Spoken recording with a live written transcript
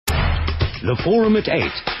The Forum at 8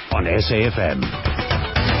 on SAFM.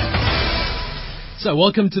 So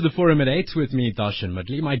welcome to the Forum at 8 with me, Darshan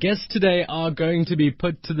Mudley. My guests today are going to be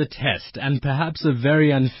put to the test, and perhaps a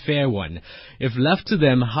very unfair one. If left to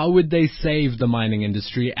them, how would they save the mining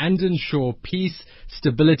industry and ensure peace,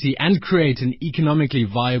 stability, and create an economically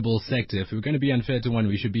viable sector? If we're going to be unfair to one,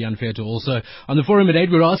 we should be unfair to all. So on the Forum at 8,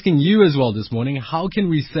 we're asking you as well this morning, how can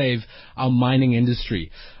we save our mining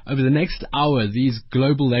industry? Over the next hour, these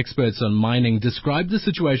global experts on mining describe the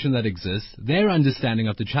situation that exists, their understanding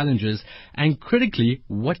of the challenges, and critically,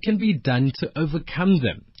 what can be done to overcome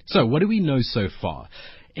them. So, what do we know so far?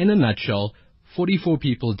 In a nutshell, 44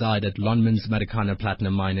 people died at Lonmin's Marikana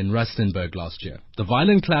Platinum Mine in Rustenburg last year. The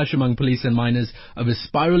violent clash among police and miners over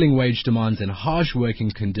spiraling wage demands and harsh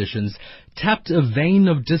working conditions tapped a vein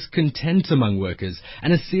of discontent among workers,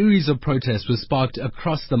 and a series of protests were sparked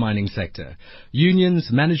across the mining sector. Unions,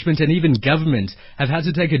 management, and even government have had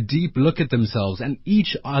to take a deep look at themselves and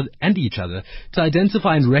each other to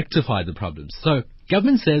identify and rectify the problems. So,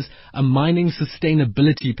 government says a mining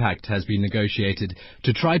sustainability pact has been negotiated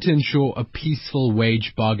to try to ensure a peaceful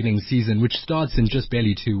wage bargaining season, which starts in just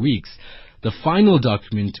barely 2 weeks. The final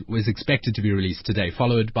document was expected to be released today,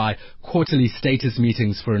 followed by quarterly status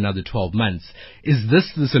meetings for another 12 months. Is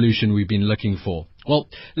this the solution we've been looking for? Well,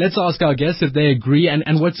 let's ask our guests if they agree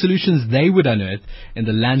and what solutions they would unearth in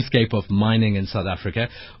the landscape of mining in South Africa.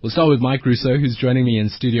 We'll start with Mike Rousseau, who's joining me in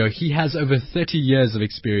studio. He has over 30 years of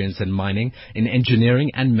experience in mining, in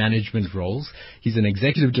engineering and management roles. He's an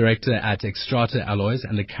executive director at Xstrata Alloys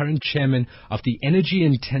and the current chairman of the Energy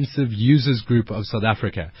Intensive Users Group of South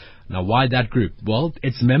Africa. Now, why that group? Well,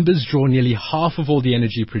 its members draw nearly half of all the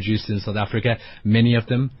energy produced in South Africa, many of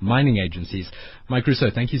them mining agencies. Mike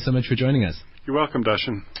Rousseau, thank you so much for joining us. You're welcome,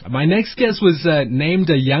 Darshan. My next guest was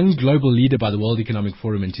named a young global leader by the World Economic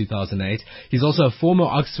Forum in 2008. He's also a former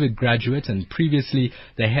Oxford graduate and previously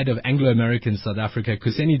the head of Anglo-American South Africa.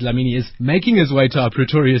 Kuseni Dlamini is making his way to our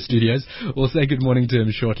Pretoria studios. We'll say good morning to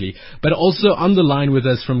him shortly. But also on the line with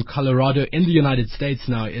us from Colorado in the United States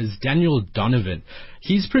now is Daniel Donovan.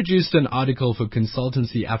 He's produced an article for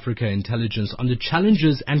Consultancy Africa Intelligence on the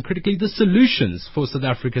challenges and critically the solutions for South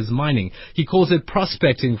Africa's mining. He calls it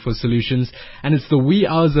prospecting for solutions, and it's the wee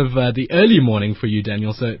hours of the early morning for you,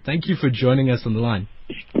 Daniel. So thank you for joining us on the line.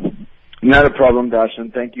 Not a problem,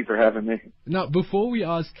 Darshan. Thank you for having me. Now, before we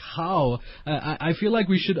ask how, I feel like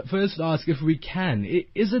we should first ask if we can.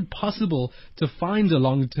 Is it possible to find a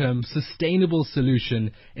long-term sustainable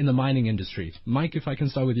solution in the mining industry? Mike, if I can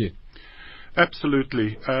start with you.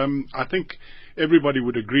 Absolutely. I think everybody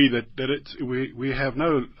would agree that we have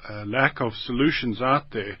no lack of solutions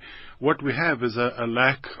out there. What we have is a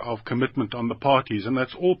lack of commitment on the parties, and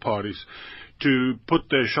that's all parties, to put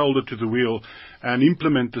their shoulder to the wheel and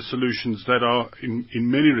implement the solutions that are in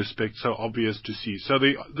many respects so obvious to see. So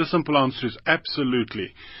the simple answer is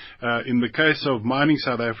absolutely. In the case of Mining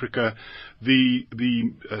South Africa, the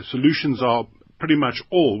solutions are pretty much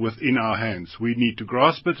all within our hands. We need to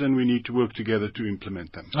grasp it and we need to work together to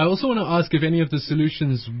implement them. I also want to ask if any of the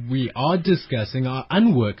solutions we are discussing are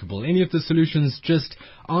unworkable. Any of the solutions just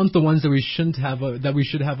aren't the ones that we shouldn't have, that we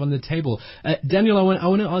should have on the table. Daniel, I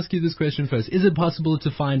want to ask you this question first. Is it possible to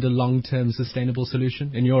find a long-term sustainable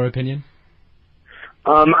solution, in your opinion?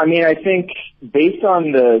 I think based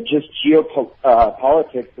on the just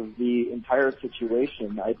geopolitics of the entire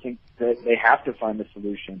situation, I think that they have to find a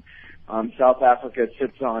solution. South Africa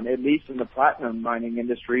sits on, at least in the platinum mining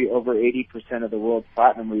industry, over 80% of the world's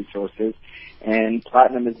platinum resources, and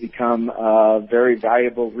platinum has become a very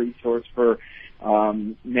valuable resource for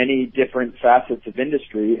many different facets of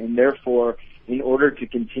industry, and therefore, in order to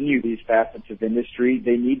continue these facets of industry,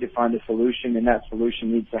 they need to find a solution, and that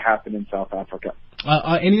solution needs to happen in South Africa.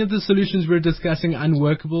 Are any of the solutions we're discussing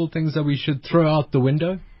unworkable, things that we should throw out the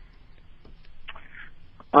window?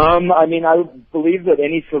 I believe that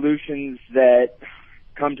any solutions that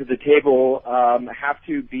come to the table have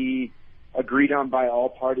to be agreed on by all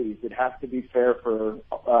parties. It has to be fair for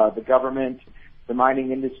the government, the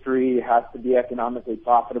mining industry. It has to be economically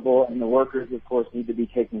profitable, and the workers, of course, need to be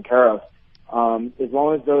taken care of. As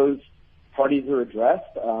long as those parties are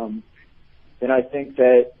addressed, then I think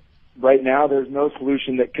that right now there's no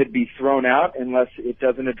solution that could be thrown out unless it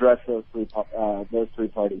doesn't address those three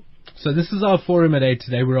parties. So this is our Forum at 8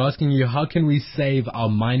 today. We're asking you, how can we save our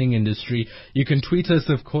mining industry? You can tweet us,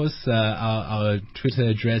 of course. Our Twitter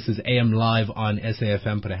address is AMLive on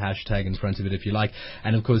SAFM. Put a hashtag in front of it if you like.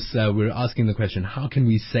 And, of course, we're asking the question, how can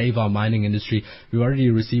we save our mining industry? We already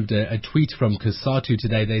received a tweet from Kusatu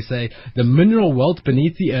today. They say, the mineral wealth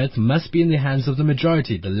beneath the earth must be in the hands of the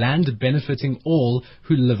majority, the land benefiting all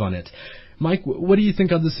who live on it. Mike, what do you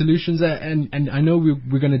think are the solutions? And I know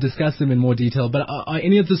we're going to discuss them in more detail, but are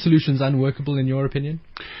any of the solutions unworkable in your opinion?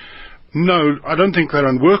 No, I don't think they're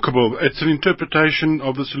unworkable. It's an interpretation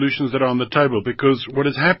of the solutions that are on the table, because what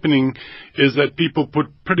is happening is that people put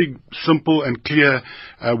pretty simple and clear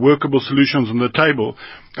workable solutions on the table,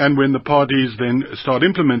 and when the parties then start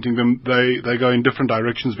implementing them, they go in different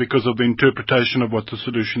directions because of the interpretation of what the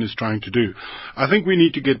solution is trying to do. I think we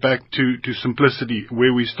need to get back to simplicity,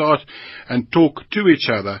 where we start and talk to each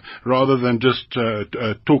other rather than just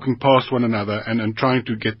talking past one another and trying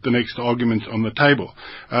to get the next arguments on the table.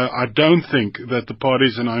 I don't think that the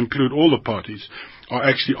parties, and I include all the parties, are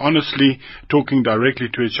actually honestly talking directly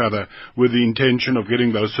to each other with the intention of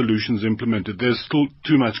getting those solutions implemented. There's still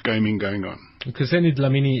too much gaming going on. Kuseni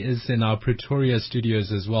Dlamini is in our Pretoria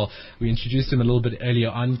studios as well. We introduced him a little bit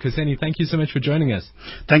earlier on. Kuseni, thank you so much for joining us.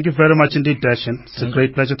 Thank you very much indeed, Darshan. It's a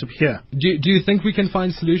great pleasure to be here. Do you think we can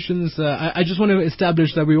find solutions? I just want to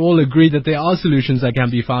establish that we all agree that there are solutions that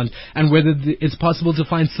can be found, and whether it's possible to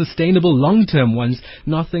find sustainable long-term ones,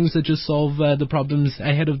 not things that just solve the problems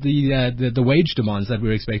ahead of the wage demands that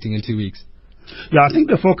we're expecting in 2 weeks. Yeah, I think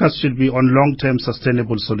the focus should be on long-term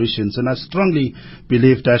sustainable solutions, and I strongly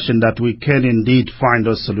believe, Darshan, that we can indeed find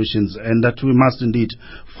those solutions and that we must indeed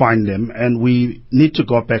find them, and we need to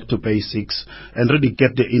go back to basics and really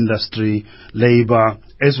get the industry, labor,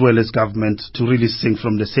 as well as government to really sing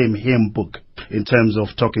from the same hymn book in terms of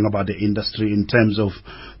talking about the industry, in terms of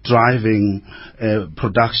driving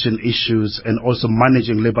production issues and also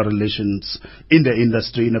managing labor relations in the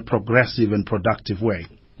industry in a progressive and productive way.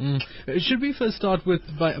 Should we first start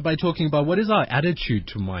by talking about what is our attitude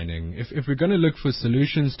to mining? If we're going to look for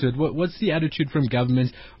solutions to it, what's the attitude from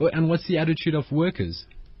government, and what's the attitude of workers?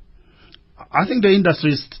 I think the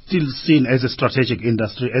industry is still seen as a strategic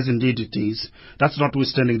industry, as indeed it is. That's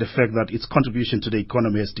notwithstanding the fact that its contribution to the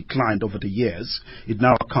economy has declined over the years. It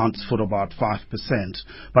now accounts for about 5%.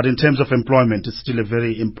 But in terms of employment, it's still a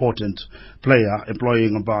very important player,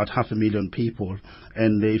 employing about 500,000 people.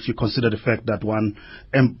 And if you consider the fact that one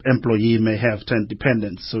employee may have 10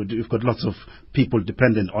 dependents, so you've got lots of people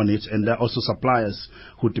dependent on it, and there are also suppliers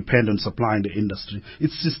who depend on supplying the industry.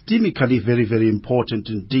 It's systemically very, very important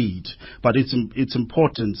indeed, but its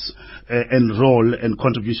importance and role and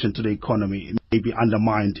contribution to the economy may be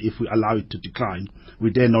undermined if we allow it to decline. We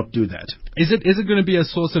dare not do that. Is it going to be a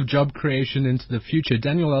source of job creation into the future?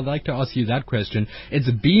 Daniel, I'd like to ask you that question. It's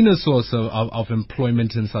been a source of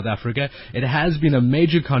employment in South Africa. It has been a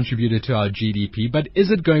major contributor to our GDP, but is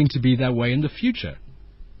it going to be that way in the future?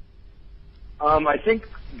 I think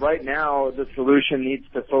right now the solution needs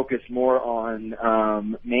to focus more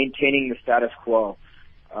on maintaining the status quo.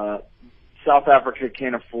 South Africa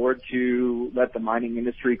can't afford to let the mining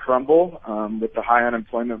industry crumble with the high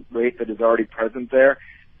unemployment rate that is already present there.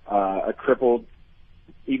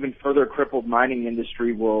 Even further crippled mining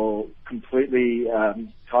industry will completely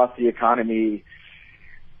toss the economy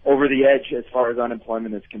over the edge as far as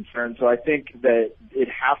unemployment is concerned. So I think that it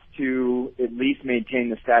has to at least maintain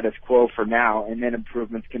the status quo for now, and then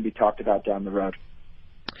improvements can be talked about down the road.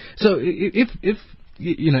 So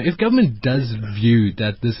if government does view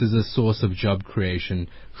that this is a source of job creation,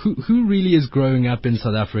 who really is growing up in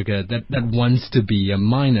South Africa that wants to be a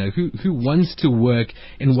miner? Who wants to work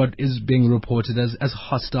in what is being reported as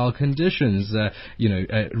hostile conditions?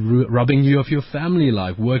 Robbing you of your family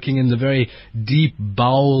life, working in the very deep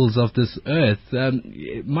bowels of this earth.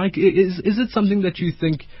 Mike, is it something that you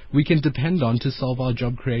think we can depend on to solve our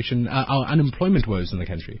job creation, our unemployment woes in the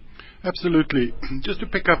country? Absolutely. Just to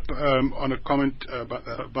pick up on a comment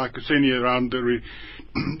by Kuseni around the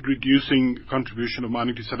reducing contribution of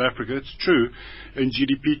mining to South Africa, it's true in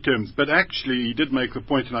GDP terms, but actually he did make the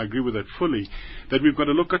point, and I agree with that fully, that we've got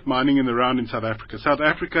to look at mining in the round in South Africa. South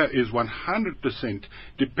Africa is 100%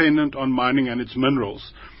 dependent on mining and its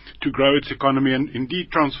minerals to grow its economy and indeed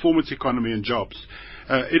transform its economy and jobs.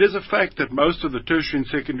 It is a fact that most of the tertiary and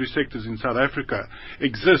secondary sectors in South Africa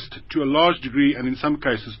exist to a large degree, and in some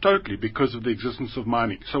cases totally, because of the existence of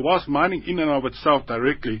mining. So whilst mining in and of itself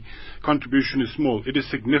directly contribution is small, it is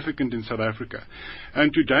significant in South Africa.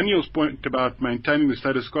 And to Daniel's point about maintaining the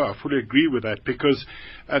status quo, I fully agree with that, because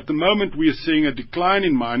at the moment we are seeing a decline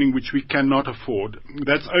in mining which we cannot afford.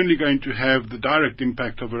 That's only going to have the direct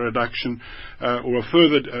impact of a reduction or a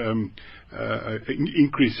further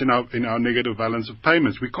increase in our negative balance of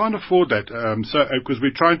payments. We can't afford that. Because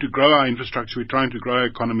we're trying to grow our infrastructure, we're trying to grow our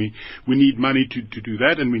economy. We need money to do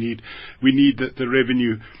that, and we need the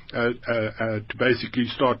revenue to basically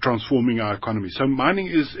start transforming our economy. So mining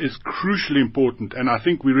is crucially important, and I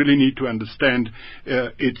think we really need to understand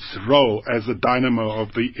its role as a dynamo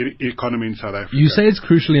of the economy in South Africa. You say it's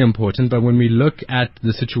crucially important, but when we look at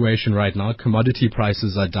the situation right now, commodity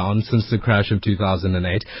prices are down since the crash of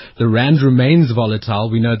 2008. The rand remains volatile.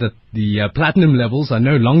 We know that the platinum levels are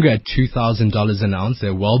no longer at $2,000 an ounce.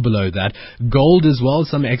 They're well below that. Gold as well.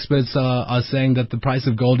 Some experts are saying that the price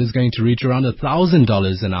of gold is going to reach around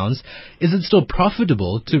 $1,000 an ounce. Is it still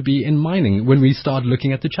profitable to be in mining when we start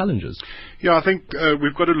looking at the challenges? Yeah, I think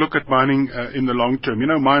we've got to look at mining in the long term.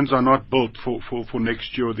 Mines are not built for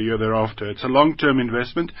next year or the year thereafter. It's a long-term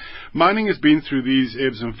investment. Mining has been through these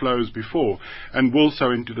ebbs and flows before and will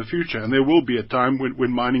so into the future. And there will be a time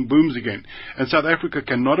when mining booms again. And South Africa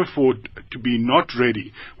cannot afford to be not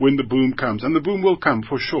ready when the boom comes. And the boom will come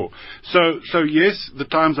for sure. So yes, the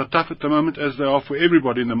times are tough at the moment, as they are for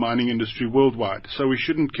everybody in the mining industry worldwide. So we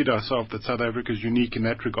shouldn't kid ourselves that South Africa is unique in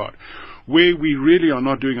that regard. Where we really are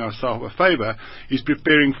not doing ourselves a favor is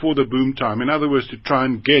preparing for the boom time. In other words, to try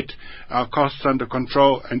and get our costs under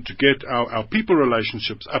control and to get our people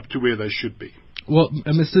relationships up to where they should be. Well,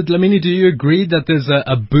 Mr. Dlamini, do you agree that there's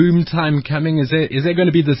a boom time coming? Is there going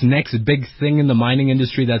to be this next big thing in the mining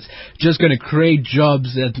industry that's just going to create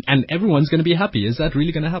jobs and everyone's going to be happy? Is that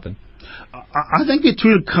really going to happen? I think it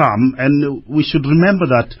will come, and we should remember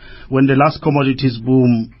that when the last commodities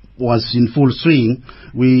boom was in full swing,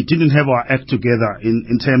 we didn't have our act together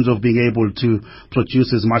in terms of being able to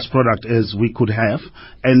produce as much product as we could have,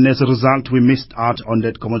 and as a result we missed out on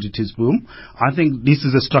that commodities boom. I think this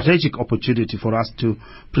is a strategic opportunity for us to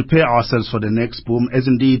prepare ourselves for the next boom, as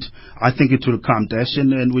indeed I think it will come, Dash,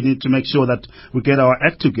 and we need to make sure that we get our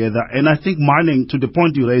act together. And I think mining, to the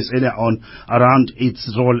point you raised earlier on around its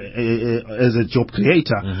role as a job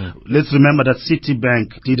creator, let's remember that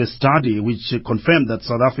Citibank did a study which confirmed that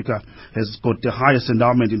South Africa has got the highest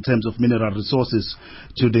endowment in terms of mineral resources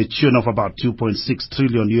to the tune of about $2.6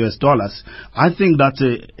 trillion. I think that's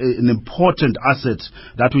an important asset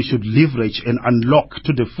that we should leverage and unlock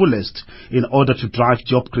to the fullest in order to drive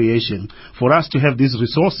job creation. For us to have these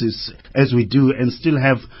resources as we do and still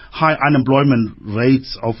have high unemployment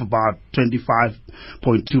rates of about 25.2%,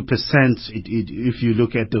 if you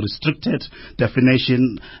look at the restricted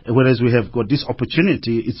definition, whereas we have got this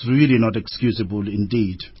opportunity, it's really not excusable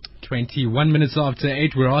indeed. 21 minutes after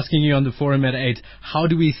 8, we're asking you on the forum at 8, how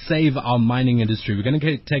do we save our mining industry? We're going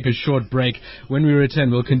to take a short break. When we return,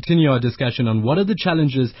 we'll continue our discussion on what are the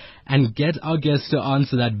challenges and get our guests to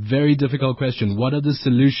answer that very difficult question. What are the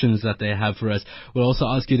solutions that they have for us? We'll also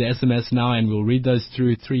ask you to SMS now, and we'll read those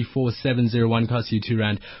through 34701, cost you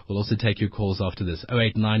R2. We'll also take your calls after this,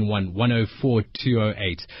 0891 104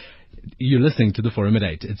 208. You're listening to the forum at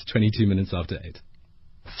 8. It's 22 minutes after 8.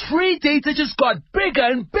 Free data just got bigger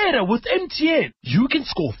and better with MTN. You can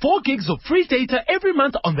score 4 gigs of free data every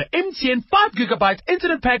month on the MTN 5 GB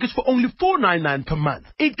internet package for only $4.99 per month.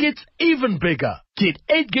 It gets even bigger. Get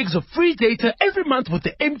 8 gigs of free data every month with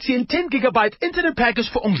the MTN 10 GB internet package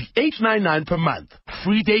for only $8.99 per month.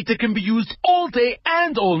 Free data can be used all day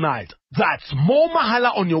and all night. That's more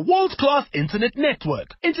mahala on your world-class internet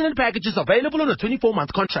network. Internet packages available on a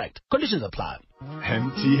 24-month contract. Conditions apply.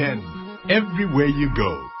 MTN. Everywhere you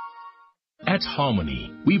go. At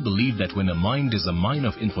Harmony, we believe that when a mind is a mine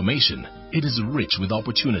of information, it is rich with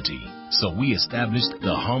opportunity. So we established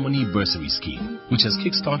the Harmony Bursary Scheme, which has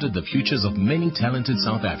kickstarted the futures of many talented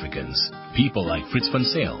South Africans. People like Fritz van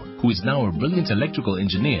Sale, who is now a brilliant electrical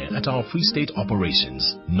engineer at our Free State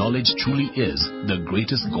operations. Knowledge truly is the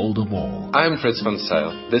greatest gold of all. I'm Fritz van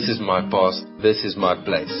Sale. This is my past. This is my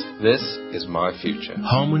place. This is my future.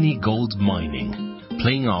 Harmony Gold Mining,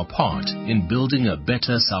 playing our part in building a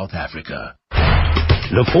better South Africa.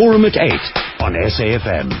 The Forum at 8 on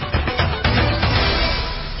SAFM.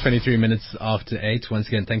 23 minutes after 8. Once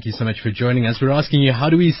again, thank you so much for joining us. We're asking you, how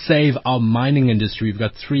do we save our mining industry? We've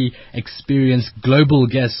got 3 experienced global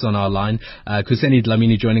guests on our line. Kuseni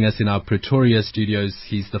Dlamini joining us in our Pretoria studios.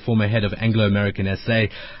 He's the former head of Anglo-American SA.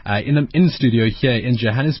 In studio here in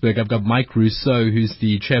Johannesburg, I've got Mike Rousseau, who's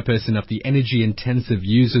the chairperson of the Energy Intensive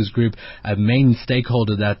Users Group, a main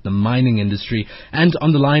stakeholder that the mining industry. And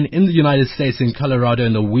on the line in the United States, in Colorado,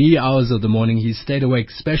 in the wee hours of the morning, he's stayed awake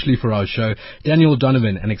especially for our show, Daniel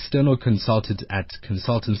Donovan, an an external consultant at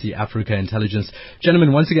Consultancy Africa Intelligence.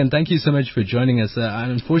 Gentlemen, once again, thank you so much for joining us.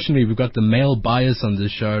 Unfortunately, we've got the male bias on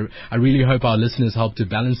this show. I really hope our listeners help to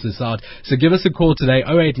balance this out. So give us a call today,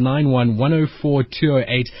 0891 104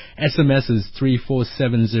 208. SMS is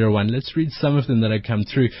 34701. Let's read some of them that have come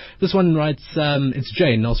through. This one writes, it's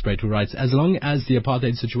Jay Nelspruit who writes, as long as the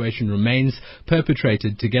apartheid situation remains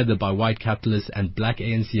perpetrated together by white capitalists and black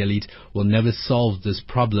ANC elite, will never solve this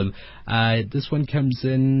problem. This one comes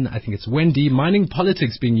in, I think it's Wendy. Mining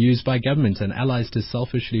politics being used by government and allies to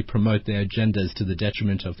selfishly promote their agendas to the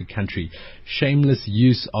detriment of the country. Shameless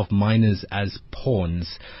use of miners as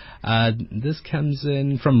pawns. This comes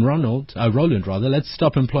in from Roland. Let's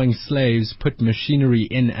stop employing slaves, put machinery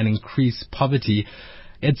in and increase poverty.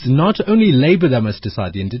 It's not only labor that must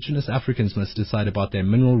decide. The indigenous Africans must decide about their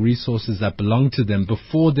mineral resources that belong to them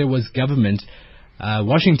before there was government.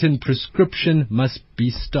 Washington prescription must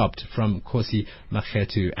be stopped, from Kosi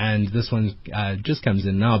Machetu. And this one just comes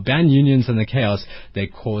in now. Ban unions and the chaos they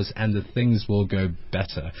cause, and the things will go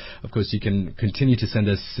better. Of course, you can continue to send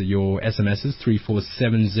us your SMSs,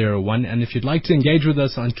 34701. And if you'd like to engage with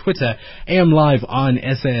us on Twitter, AM Live on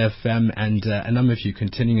SAFM, and a number of you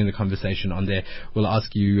continuing the conversation on there. We'll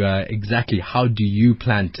ask you exactly how do you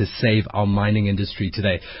plan to save our mining industry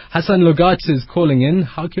today. Hassan Logat is calling in.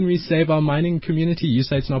 How can we save our mining community? You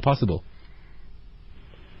say it's not possible.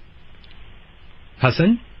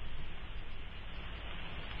 Hassan,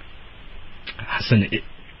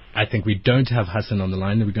 I think we don't have Hassan on the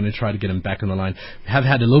line. We're going to try to get him back on the line. We have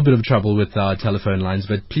had a little bit of trouble with our telephone lines,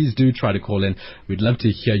 but please do try to call in. We'd love to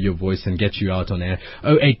hear your voice and get you out on air.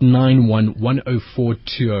 0891 104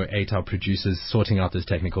 208. Our producers sorting out those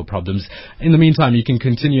technical problems. In the meantime, you can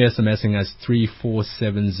continue SMSing us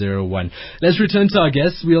 34701. Let's return to our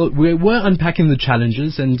guests. We were unpacking the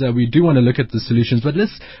challenges, and we do want to look at the solutions, but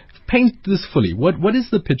let's paint this fully. What is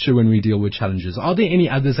the picture when we deal with challenges? Are there any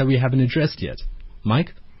others that we haven't addressed yet?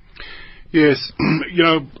 Mike? Yes,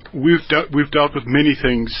 we've dealt with many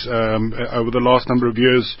things over the last number of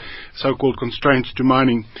years, so-called constraints to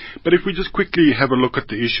mining. But if we just quickly have a look at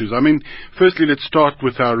the issues, firstly, let's start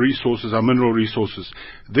with our resources, our mineral resources.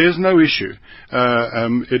 There's no issue.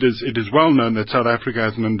 It is well known that South Africa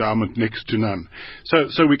has an endowment next to none.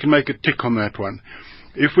 So we can make a tick on that one.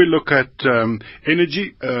 If we look at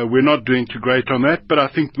energy, we're not doing too great on that, but I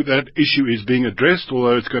think that issue is being addressed,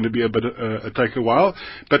 although it's going to be take a while.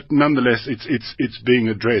 But nonetheless, it's being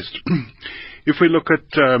addressed. If we look at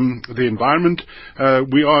the environment,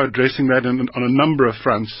 we are addressing that on a number of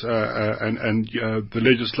fronts, and the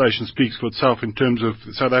legislation speaks for itself in terms of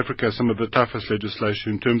South Africa, some of the toughest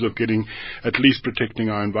legislation in terms of getting at least protecting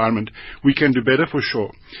our environment. We can do better for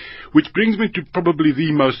sure. Which brings me to probably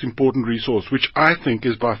the most important resource, which I think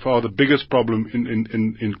is by far the biggest problem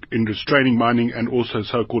in restraining mining and also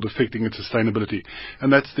so-called affecting its sustainability,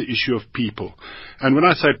 and that's the issue of people. And when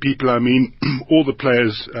I say people, I mean all the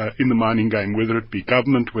players in the mining game, whether it be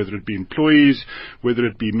government, whether it be employees, whether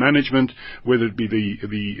it be management, whether it be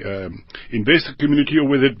the investor community, or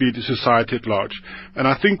whether it be the society at large. And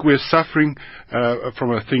I think we're suffering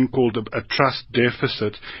from a thing called a trust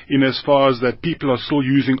deficit, in as far as that people are still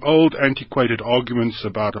using old antiquated arguments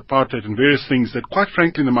about apartheid and various things that, quite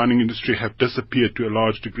frankly, in the mining industry have disappeared to a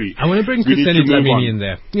large degree. I want to bring Kuseni Dlamini in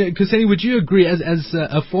there. Yeah, Kuseni, would you agree, as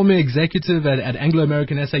a former executive at Anglo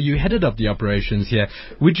American SA, you headed up the operations here.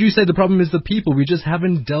 Would you say the problem is the people? We just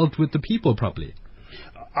haven't dealt with the people properly.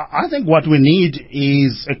 I think what we need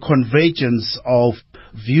is a convergence of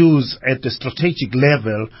views at the strategic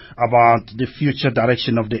level about the future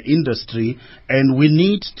direction of the industry, and we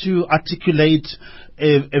need to articulate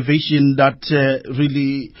a vision that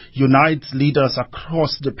really unites leaders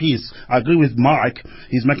across the piece. I agree with Mike.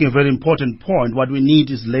 He's making a very important point. What we need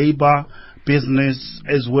is labor, business,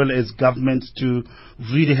 as well as government to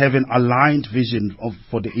really have an aligned vision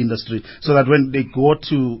for the industry, so that when they go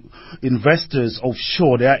to investors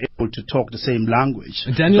offshore, they are able to talk the same language.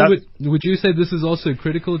 Daniel, would you say this is also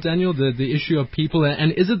critical, Daniel, the issue of people?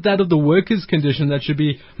 And is it that of the workers' condition that should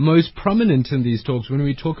be most prominent in these talks when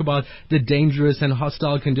we talk about the dangerous and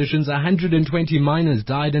hostile conditions? 120 miners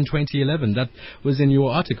died in 2011. That was in your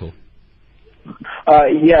article.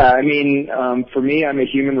 For me, I'm a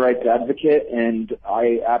human rights advocate, and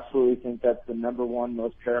I absolutely think that's the number one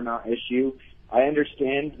most paramount issue. I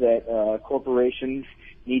understand that corporations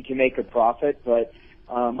need to make a profit, but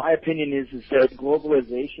my opinion is that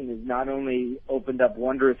globalization has not only opened up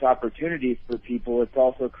wondrous opportunities for people, it's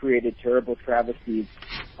also created terrible travesties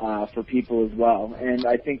for people as well. And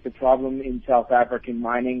I think the problem in South African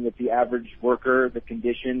mining with the average worker, the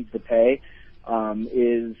conditions, the pay,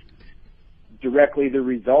 is directly the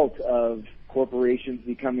result of corporations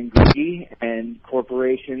becoming greedy and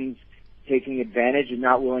corporations taking advantage and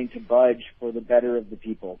not willing to budge for the better of the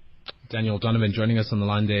people. Daniel Donovan joining us on the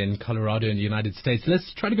line there in Colorado in the United States.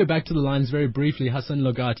 Let's try to go back to the lines very briefly. Hassan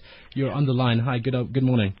Logat, you're on the line. Hi, good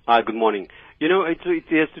morning. Hi, good morning. You know, it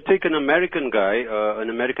has to take an American guy, an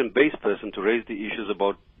American-based person to raise the issues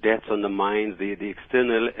about debts on the mines, the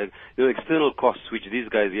external costs which these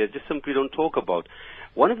guys here just simply don't talk about.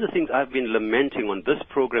 One of the things I've been lamenting on this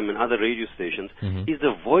program and other radio stations is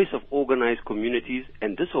the voice of organized communities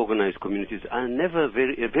and disorganized communities are never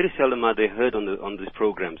very seldom are they heard on these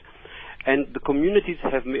programs. And the communities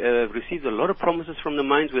have received a lot of promises from the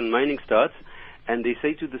mines when mining starts, and they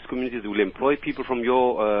say to these communities, we'll employ people from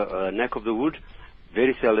your neck of the wood.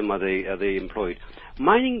 Very seldom are they employed.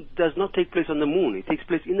 Mining does not take place on the moon. It takes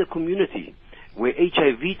place in the community, where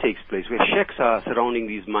HIV takes place, where shacks are surrounding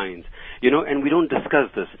these mines, and we don't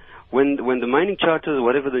discuss this. When the mining charter, or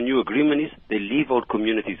whatever the new agreement is, they leave out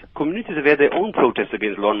communities. Communities have had their own protests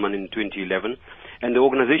against Lonmin in 2011, and the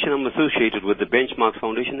organization I'm associated with, the Benchmarks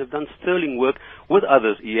Foundation, have done sterling work with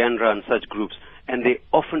others, IANRA and such groups, and they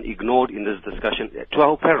often ignored in this discussion to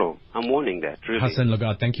our peril. I'm warning that, really. Hassan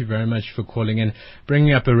Logat, thank you very much for calling in,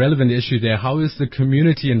 bringing up a relevant issue there. How is the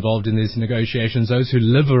community involved in these negotiations, those who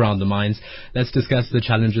live around the mines? Let's discuss the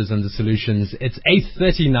challenges and the solutions. It's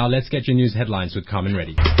 8:30 now. Let's get your news headlines with Carmen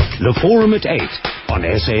Reddy. The Forum at 8 on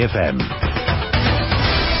SAFM.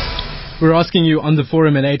 We're asking you on the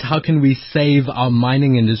Forum at 8, how can we save our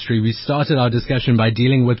mining industry? We started our discussion by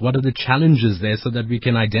dealing with what are the challenges there so that we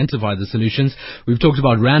can identify the solutions. We've talked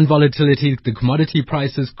about rand volatility, the commodity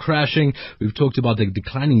prices crashing. We've talked about the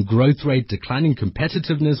declining growth rate, declining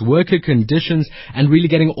competitiveness, worker conditions, and really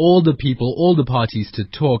getting all the people, all the parties to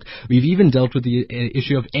talk. We've even dealt with the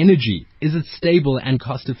issue of energy. Is it stable and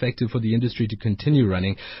cost effective for the industry to continue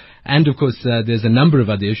running? And of course, there's a number of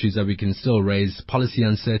other issues that we can still raise. Policy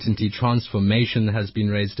uncertainty, transformation has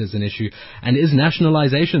been raised as an issue. And is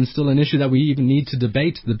nationalization still an issue that we even need to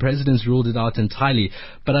debate? The president's ruled it out entirely.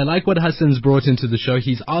 But I like what Hassan's brought into the show.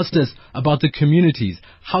 He's asked us about the communities.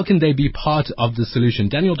 How can they be part of the solution?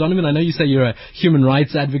 Daniel Donovan, I know you say you're a human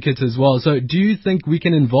rights advocate as well. So do you think we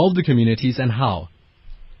can involve the communities, and how?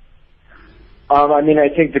 I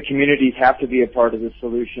think the communities have to be a part of the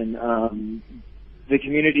solution. The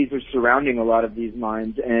communities are surrounding a lot of these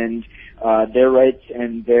mines, and their rights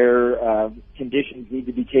and their conditions need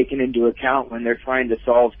to be taken into account when they're trying to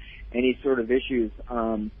solve any sort of issues.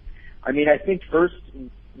 I think first,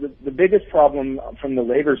 the biggest problem from the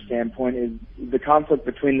labor standpoint is the conflict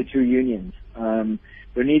between the two unions.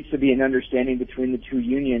 There needs to be an understanding between the two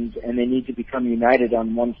unions, and they need to become united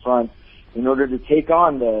on one front in order to take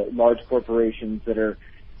on the large corporations that are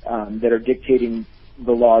dictating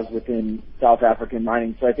the laws within South African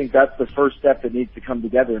mining. So I think that's the first step that needs to come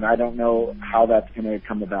together, and I don't know how that's going to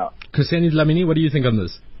come about. Kuseni Dlamini, what do you think on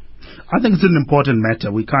this? I think it's an important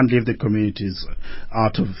matter. We can't leave the communities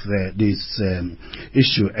out of this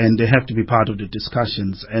issue, and they have to be part of the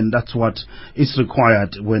discussions, and that's what is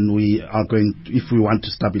required when we are if we want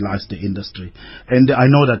to stabilize the industry. And I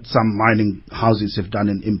know that some mining houses have done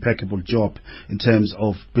an impeccable job in terms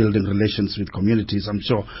of building relations with communities. I'm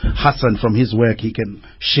sure Hassan, from his work, he can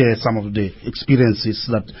share some of the experiences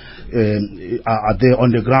that are there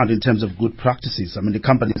on the ground in terms of good practices. The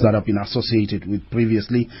companies that I've been associated with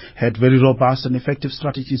previously had very robust and effective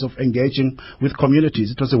strategies of engaging with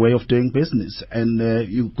communities. It was a way of doing business, and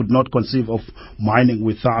you could not conceive of mining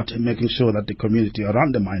without making sure that the community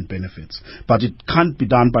around the mine benefits. But it can't be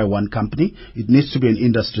done by one company. It needs to be an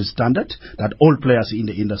industry standard that all players in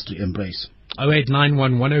the industry embrace.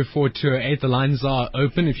 0891104208. The lines are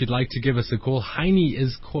open if you'd like to give us a call. Heini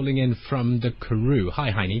is calling in from the Karoo.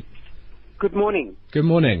 Hi, Heini. Good morning. Good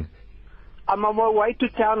morning. I'm on my way to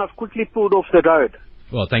town. I've quickly pulled off the road.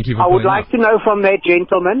 Well, thank you for I would calling like to know from that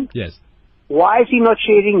gentleman, yes, why is he not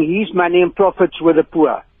sharing his money and profits with the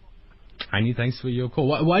poor? Heini, thanks for your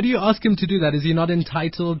call. Why do you ask him to do that? Is he not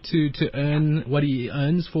entitled to earn what he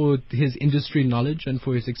earns for his industry knowledge and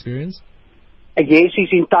for his experience? Yes,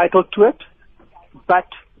 he's entitled to it, but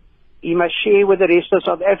he must share with the rest of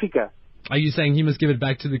South Africa. Are you saying he must give it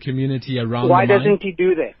back to the community around Why the mine? doesn't he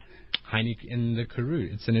do that? Heini in the Karoo.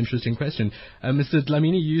 It's an interesting question. Mr.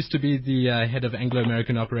 Dlamini, you used to be the head of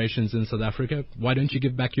Anglo-American operations in South Africa. Why don't you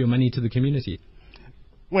give back your money to the community?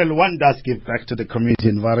 Well, one does give back to the community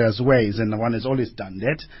in various ways, and one has always done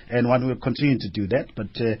that, and one will continue to do that, but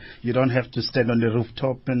you don't have to stand on the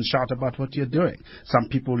rooftop and shout about what you're doing. Some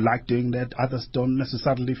people like doing that, others don't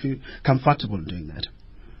necessarily feel comfortable doing that.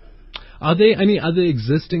 Are there any other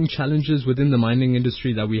existing challenges within the mining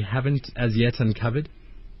industry that we haven't as yet uncovered?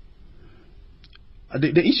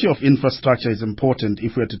 The issue of infrastructure is important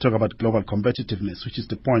if we are to talk about global competitiveness, which is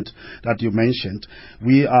the point that you mentioned.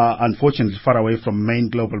 We are unfortunately far away from main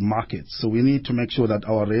global markets, so we need to make sure that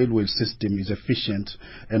our railway system is efficient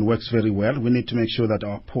and works very well. We need to make sure that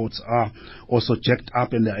our ports are also checked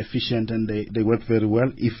up and they're efficient and they work very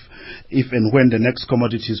well. If and when the next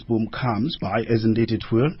commodities boom comes by, as indeed it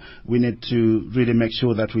will, we need to really make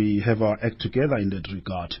sure that we have our act together in that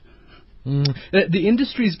regard. The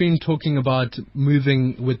industry's been talking about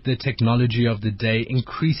moving with the technology of the day,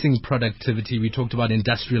 increasing productivity. We talked about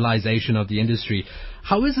industrialization of the industry.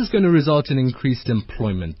 How is this going to result in increased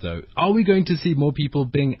employment, though? Are we going to see more people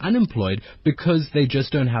being unemployed because they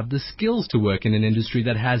just don't have the skills to work in an industry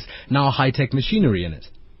that has now high-tech machinery in it?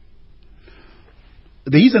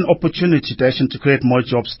 There is an opportunity, Dashan, to create more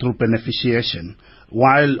jobs through beneficiation.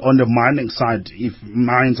 While on the mining side, if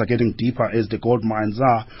mines are getting deeper as the gold mines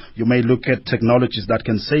are, you may look at technologies that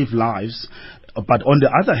can save lives. But on the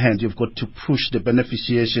other hand, you've got to push the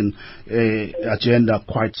beneficiation agenda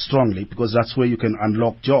quite strongly, because that's where you can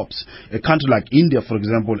unlock jobs. A country like India, for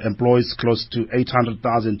example, employs close to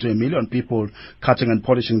 800,000 to 1 million people cutting and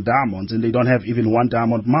polishing diamonds, and they don't have even one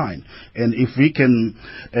diamond mine. And if we can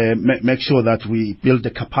make sure that we build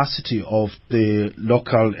the capacity of the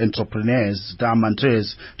local entrepreneurs,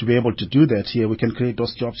 diamanteurs, to be able to do that here, we can create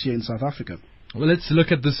those jobs here in South Africa. Well, let's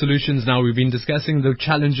look at the solutions now. We've been discussing the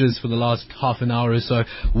challenges for the last half an hour or so.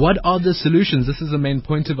 What are the solutions? This is the main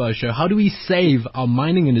point of our show. How do we save our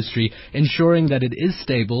mining industry, ensuring that it is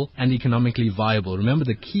stable and economically viable? Remember,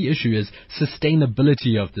 the key issue is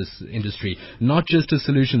sustainability of this industry, not just a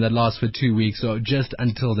solution that lasts for 2 weeks or just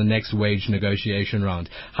until the next wage negotiation round.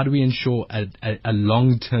 How do we ensure a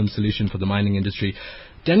long-term solution for the mining industry?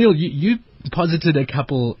 Daniel, you posited a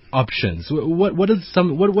couple options. What is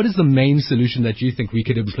the main solution that you think we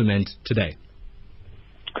could implement today?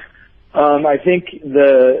 I think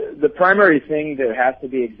the primary thing that has to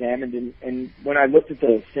be examined, and when I looked at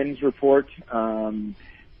the Sims report,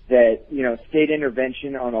 that state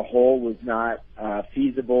intervention on a whole was not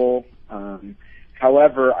feasible.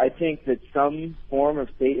 However, I think that some form of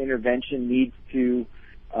state intervention needs to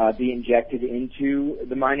be injected into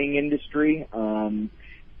the mining industry.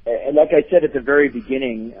 And like I said at the very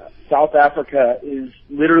beginning, South Africa is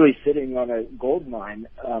literally sitting on a gold mine.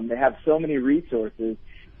 They have so many resources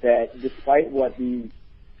that despite what these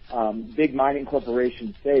big mining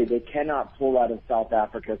corporations say, they cannot pull out of South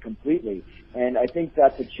Africa completely. And I think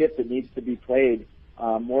that's a chip that needs to be played,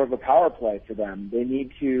 more of a power play for them. They need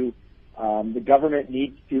to, the government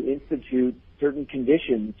needs to institute certain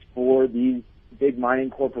conditions for these big mining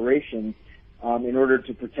corporations in order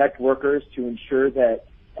to protect workers, to ensure that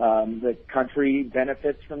the country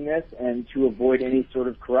benefits from this, and to avoid any sort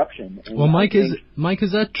of corruption. And well, Mike, is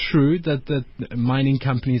that true that the mining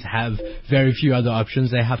companies have very few other options?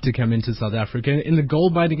 They have to come into South Africa. In the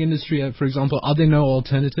gold mining industry, for example, are there no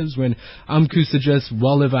alternatives? When AMCU suggests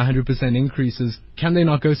well over 100% increases, can they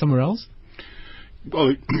not go somewhere else? Well,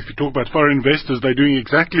 if you talk about foreign investors, they're doing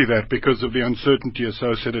exactly that because of the uncertainty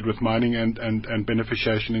associated with mining and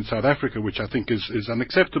beneficiation in South Africa, which I think is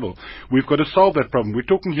unacceptable. We've got to solve that problem. We're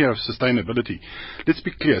talking here of sustainability. Let's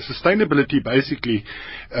be clear. Sustainability basically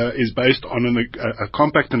is based on a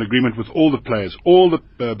compact and agreement with all the players, all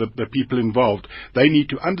the people involved. They need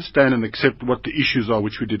to understand and accept what the issues are,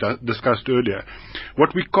 which we discussed earlier.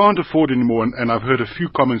 What we can't afford anymore, and I've heard a few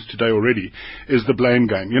comments today already, is the blame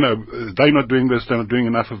game. They're not doing this, they're not doing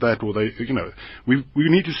enough of that, or we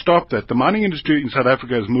need to stop that. The mining industry in South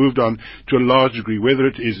Africa has moved on to a large degree, whether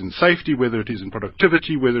it is in safety, whether it is in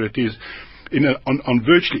productivity, whether it is on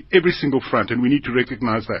virtually every single front, and we need to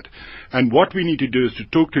recognize that. And what we need to do is to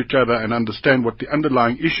talk to each other and understand what the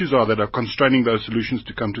underlying issues are that are constraining those solutions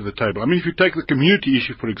to come to the table. I mean, if you take the community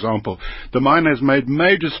issue, for example, the mine has made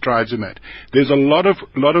major strides in that. There's a lot of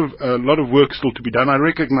work still to be done. I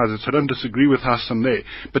recognize it, so I don't disagree with Hassan there.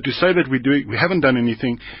 But to say that we haven't done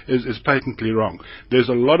anything is patently wrong. There's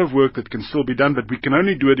a lot of work that can still be done, but we can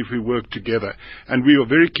only do it if we work together. And we are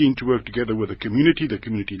very keen to work together with the community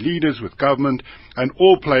leaders, with government, and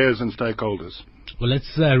all players and stakeholders. Well,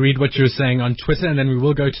 let's read what you're saying on Twitter, and then we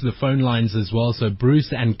will go to the phone lines as well. So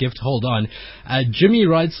Bruce and Gift, hold on. Jimmy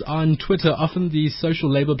writes on Twitter, often the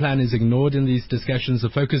social labor plan is ignored in these discussions. The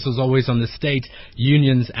focus is always on the state,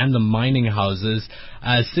 unions, and the mining houses.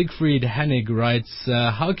 Siegfried Hennig writes,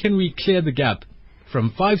 how can we clear the gap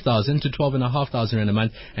from 5,000 to 12,500 in a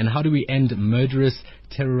month, and how do we end murderous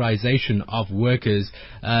terrorization of workers?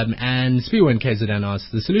 And Spiwan KZN asks,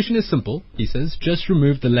 the solution is simple, he says, just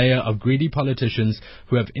remove the layer of greedy politicians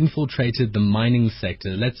who have infiltrated the mining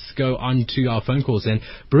sector. Let's go on to our phone calls then.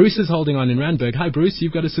 Bruce is holding on in Randburg. Hi Bruce,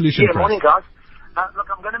 you've got a solution for us. Morning guys. Look,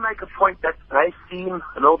 I'm going to make a point that may seem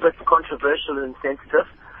a little bit controversial and insensitive,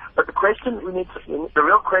 but the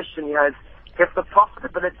real question here is, if the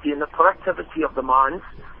profitability and the productivity of the mines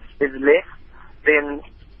is less than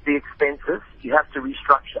the expenses, you have to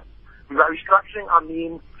restructure. And by restructuring, I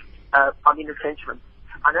mean retrenchment.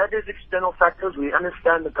 I know there's external factors. We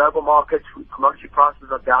understand the global markets, commodity prices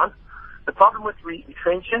are down. The problem with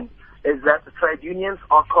retrenching is that the trade unions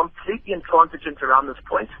are completely intransigent around this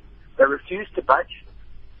point. They refuse to budge.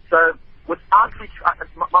 So without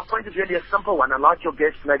my point is really a simple one. I'd like your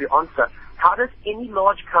guest to maybe answer. How does any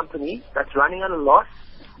large company that's running on a loss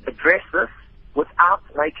address this without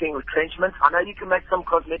making retrenchments? I know you can make some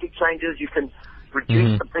cosmetic changes. You can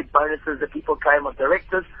reduce the big bonuses that people claim on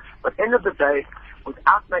directors. But at the end of the day,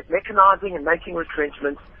 without mechanizing and making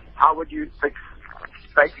retrenchments, how would you fix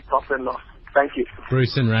basic profit and loss? Thank you.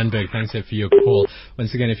 Bruce in Randburg, thanks for your call.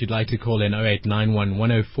 Once again, if you'd like to call in 0891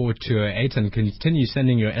 104 208 and continue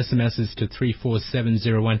sending your SMSs to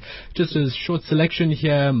 34701. Just a short selection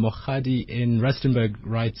here. Mohadi in Rustenburg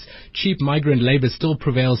writes, cheap migrant labor still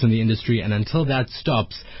prevails in the industry, and until that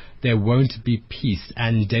stops, there won't be peace.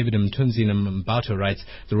 And David Mtunzi in Mbato writes,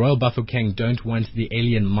 the Royal Bafokeng don't want the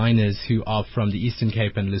alien miners who are from the Eastern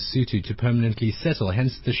Cape and Lesotho to permanently settle,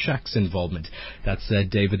 hence the Shaks involvement. That's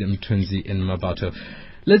David Mtunzi in Mbato.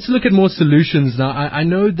 Let's look at more solutions now. I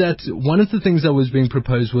know that one of the things that was being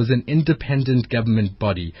proposed was an independent government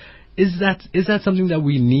body. Is that something that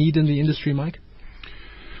we need in the industry, Mike?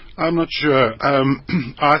 I'm not sure.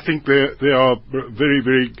 I think there are very,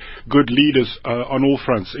 very good leaders on all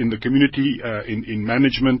fronts, in the community, in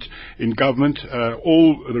management, in government,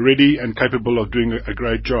 all ready and capable of doing a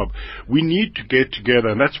great job. We need to get together,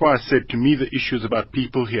 and that's why I said, to me, the issue is about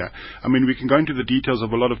people here. I mean, we can go into the details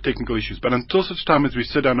of a lot of technical issues, but until such time as we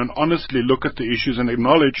sit down and honestly look at the issues and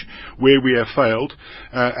acknowledge where we have failed,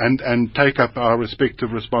 and take up our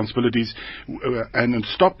respective responsibilities, and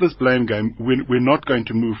stop this blame game, we're not going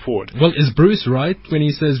to move forward. Well, is Bruce right when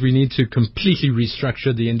he says we need to completely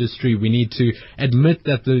restructure the industry? We need to admit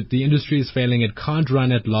that the industry is failing, it can't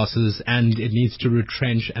run at losses, and it needs to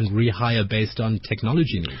retrench and rehire based on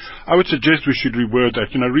technology needs? I would suggest we should reword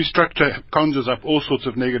that. Restructure conjures up all sorts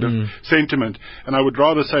of negative sentiment, and I would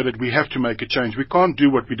rather say that we have to make a change. We can't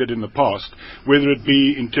do what we did in the past, whether it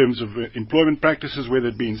be in terms of employment practices, whether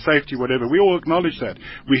it be in safety, whatever. We all acknowledge that.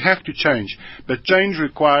 We have to change. But change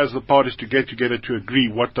requires the parties to get together to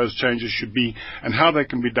agree what those changes should be and how they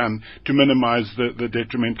can be done to minimize the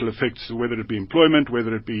detrimental effects, whether it be employment,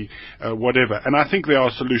 whether it be whatever. And I think there are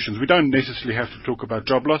solutions. We don't necessarily have to talk about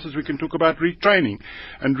job losses. We can talk about retraining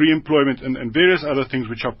and re-employment and various other things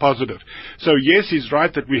which are positive. So yes, he's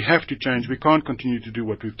right that we have to change. We can't continue to do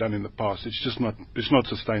what we've done in the past. It's just not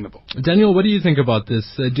sustainable. Daniel, what do you think about this?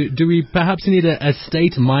 Do we perhaps need a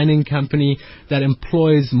state mining company that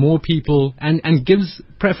employs more people and gives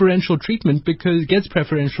preferential treatment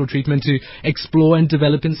to explore and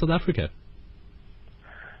develop in South Africa?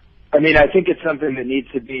 I mean, I think it's something that needs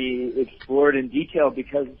to be explored in detail,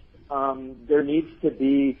 because there needs to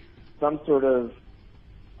be some sort of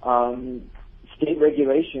state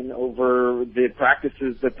regulation over the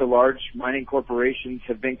practices that the large mining corporations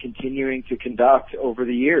have been continuing to conduct over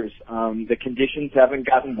the years. The conditions haven't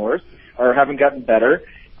gotten worse or haven't gotten better.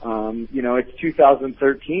 It's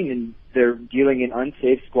 2013 and they're dealing in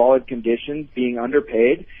unsafe, squalid conditions, being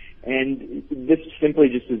underpaid. And this simply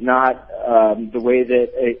just is not the way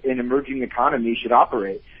that an emerging economy should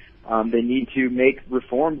operate. They need to make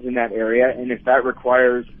reforms in that area, and if that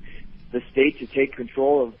requires the state to take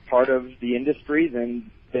control of part of the industry,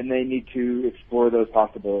 then they need to explore those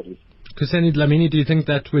possibilities. Kuseni Dlamini, do you think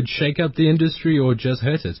that would shake up the industry or just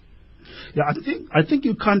hurt it? Yeah, I think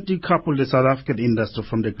you can't decouple the South African industry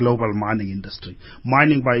from the global mining industry.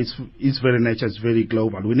 Mining by its very nature is very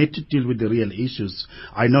global. We need to deal with the real issues.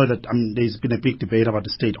 I know that there's been a big debate about the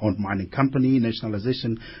state-owned mining company,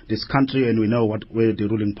 nationalization, this country, and we know where the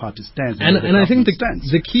ruling party stands. And I think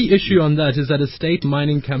the key issue on that is that a state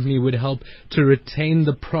mining company would help to retain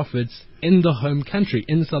the profits in the home country,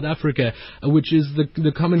 in South Africa, which is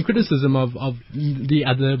the common criticism of the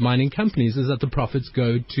other mining companies, is that the profits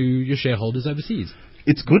go to your shareholders overseas.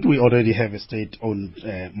 It's good we already have a state-owned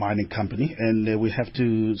mining company, and we have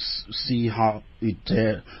to see how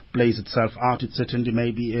it plays itself out. It certainly may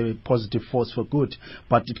be a positive force for good,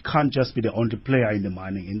 but it can't just be the only player in the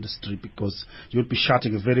mining industry, because you'll be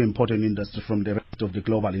shutting a very important industry from the rest of the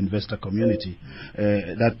global investor community.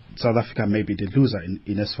 That South Africa may be the loser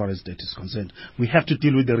in as far as that is concerned. We have to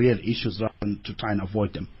deal with the real issues rather than to try and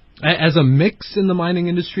avoid them. As a mix in the mining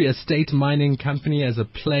industry, a state mining company as a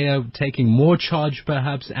player taking more charge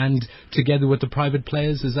perhaps, and together with the private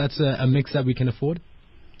players, is that a mix that we can afford?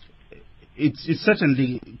 It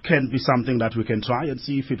certainly can be something that we can try and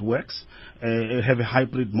see if it works. Have a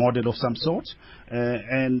hybrid model of some sort,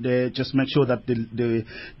 and just make sure that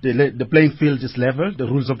the playing field is level, the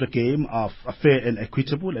rules of the game are fair and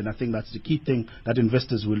equitable, and I think that's the key thing that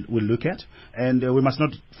investors will look at. And we must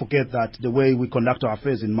not forget that the way we conduct our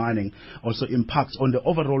affairs in mining also impacts on the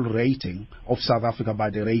overall rating of South Africa by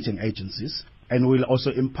the rating agencies, and will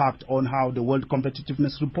also impact on how the World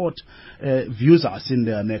Competitiveness Report views us in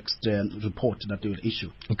their next report that they will issue.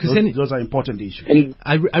 Those are important issues. And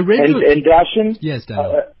I read and Darshan? Yes,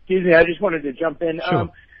 Daniel. Excuse me, I just wanted to jump in. Sure.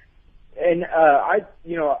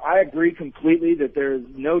 I agree completely that there is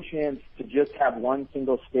no chance to just have one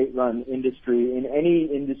single state-run industry. In any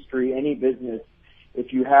industry, any business,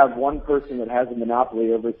 if you have one person that has a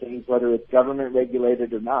monopoly over things, whether it's government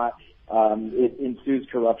regulated or not, it ensues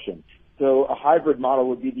corruption. So a hybrid model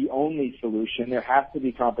would be the only solution. There has to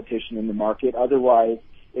be competition in the market. Otherwise,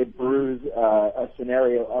 it brews a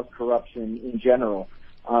scenario of corruption in general.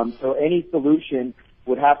 So any solution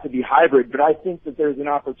would have to be hybrid. But I think that there's an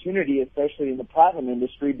opportunity, especially in the platinum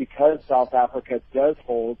industry, because South Africa does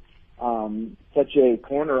hold such a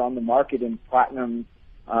corner on the market in platinum,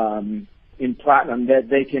 that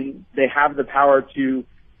they have the power to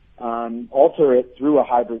alter it through a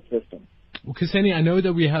hybrid system. Well, Kuseni, I know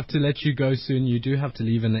that we have to let you go soon. You do have to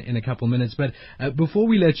leave in a couple minutes. But before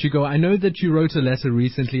we let you go, I know that you wrote a letter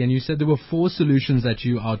recently and you said there were 4 solutions that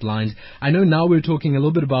you outlined. I know now we're talking a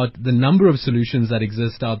little bit about the number of solutions that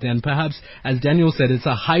exist out there. And perhaps, as Daniel said, it's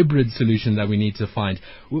a hybrid solution that we need to find.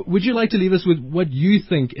 Would you like to leave us with what you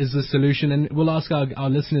think is the solution? And we'll ask our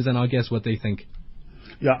listeners and our guests what they think.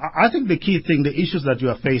 Yeah, I think the key thing, the issues that you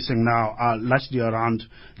are facing now are largely around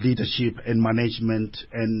leadership and management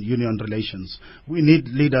and union relations. We need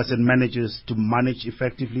leaders and managers to manage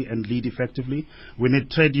effectively and lead effectively. We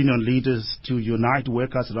need trade union leaders to unite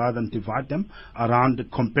workers rather than divide them around the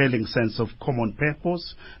compelling sense of common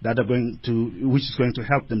purpose which is going to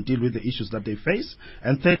help them deal with the issues that they face.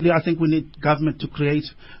 And thirdly, I think we need government to create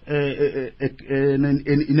an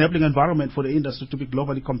enabling environment for the industry to be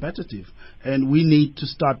globally competitive. And we need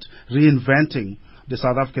to start reinventing the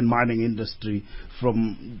South African mining industry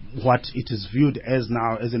from what it is viewed as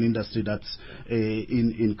now as an industry that's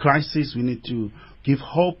in crisis. We need to give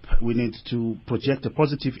hope. We need to project a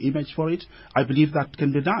positive image for it. I believe that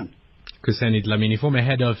can be done. Kuseni Dlamini, former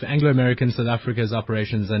head of Anglo-American South Africa's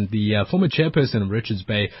operations and the former chairperson of Richards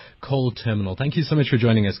Bay Coal Terminal. Thank you so much for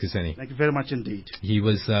joining us, Kuseni. Thank you very much indeed. He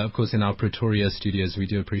was, of course, in our Pretoria studios. We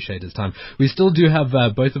do appreciate his time. We still do have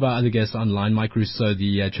both of our other guests online, Mike Rousseau,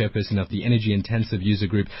 the chairperson of the Energy Intensive User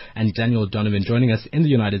Group, and Daniel Donovan joining us in the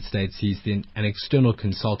United States. He's an external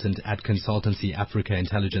consultant at Consultancy Africa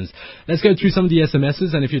Intelligence. Let's go through some of the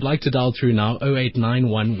SMSs, and if you'd like to dial through now,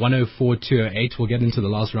 0891 104 208. We'll get into the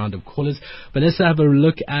last round of callers. But let's have a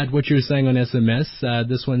look at what you're saying on SMS.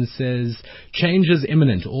 This one says, change is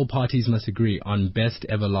imminent. All parties must agree on best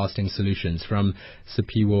everlasting solutions. From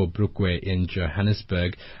Sipiwo Brukwe in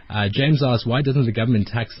Johannesburg. James asks, why doesn't the government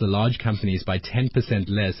tax the large companies by 10%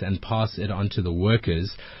 less and pass it on to the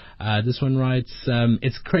workers? This one writes,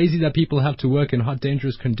 it's crazy that people have to work in hot,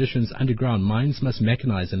 dangerous conditions underground. Mines must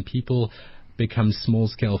mechanize and people become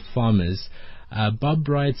small-scale farmers. Bob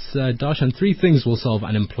writes, Darshan, 3 things will solve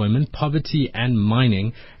unemployment, poverty and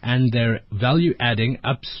mining, and their value-adding,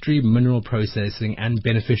 upstream mineral processing and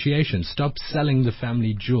beneficiation. Stop selling the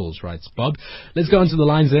family jewels, writes Bob. Let's go on to the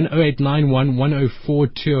lines then, 0891 104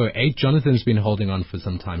 208. Jonathan's been holding on for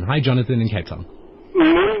some time. Hi, Jonathan in Cape Town.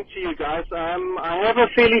 Morning to you guys. I have a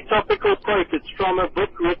fairly topical quote. It's from a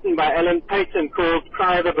book written by Alan Paton called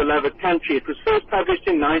Cry of the Beloved Country. It was first published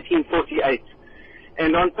in 1948.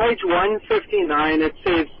 And on page 159 it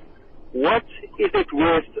says, what is it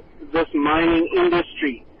worth, this mining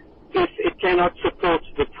industry, if it cannot support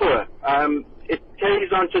the poor? It carries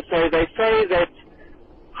on to say, they say that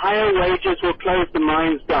higher wages will close the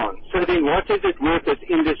mines down. So then what is it worth as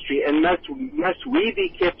industry? And must we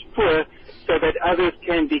be kept poor so that others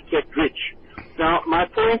can be kept rich? Now, my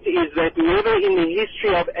point is that never in the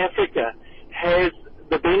history of Africa has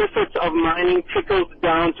the benefits of mining trickled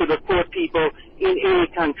down to the poor people in any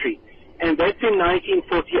country. And that's in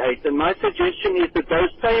 1948. And my suggestion is that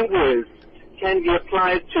those same words can be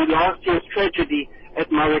applied to last year's tragedy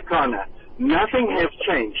at Marikana. Nothing has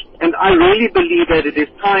changed. And I really believe that it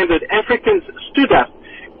is time that Africans stood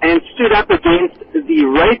up against the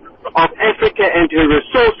rape of Africa and her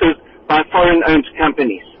resources by foreign-owned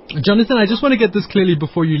companies. Jonathan, I just want to get this clearly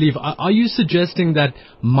before you leave. Are you suggesting that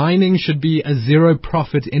mining should be a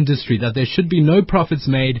zero-profit industry, that there should be no profits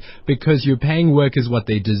made because you're paying workers what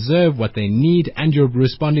they deserve, what they need, and you're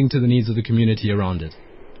responding to the needs of the community around it?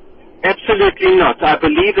 Absolutely not. I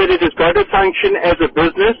believe that it has got to function as a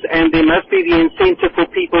business, and there must be the incentive for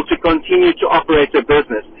people to continue to operate a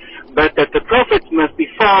business, but that the profits must be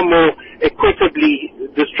far more equitably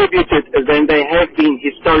distributed than they have been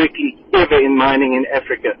historically ever in mining in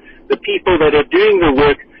Africa. The people that are doing the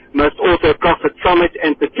work must also profit from it,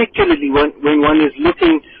 and particularly when one is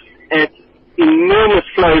looking at enormous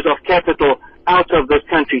flows of capital out of this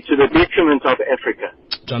country to the detriment of Africa.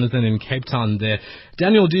 Jonathan in Cape Town there.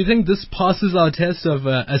 Daniel, do you think this passes our test of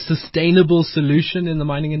a sustainable solution in the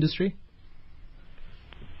mining industry?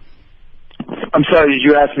 I'm sorry, did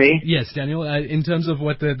you ask me? Yes, Daniel, in terms of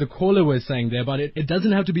what the caller was saying there, but it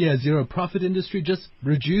doesn't have to be a zero-profit industry, just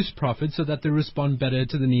reduce profit so that they respond better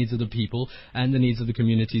to the needs of the people and the needs of the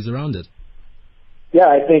communities around it. Yeah,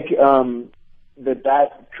 I think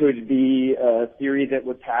that could be a theory that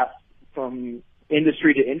would pass from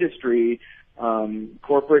industry to industry.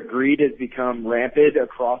 Corporate greed has become rampant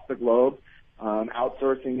across the globe.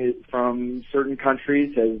 Outsourcing it from certain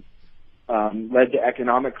countries has led to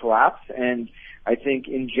economic collapse, and I think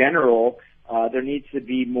in general there needs to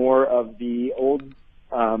be more of the old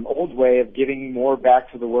way of giving more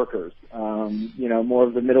back to the workers. More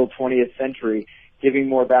of the middle 20th century, giving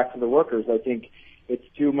more back to the workers. I think it's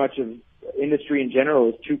too much of industry in general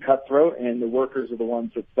is too cutthroat, and the workers are the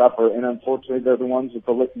ones that suffer, and unfortunately they're the ones with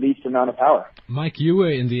the least amount of power. Mike, you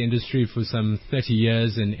were in the industry for some 30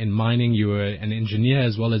 years in mining. You were an engineer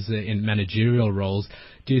as well as in managerial roles.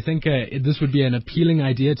 Do you think this would be an appealing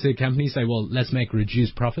idea to companies, say, well, let's make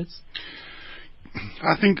reduced profits?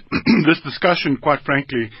 I think this discussion, quite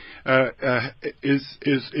frankly,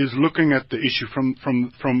 is looking at the issue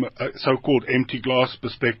from a so-called empty glass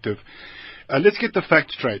perspective. Let's get the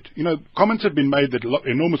facts straight. Comments have been made that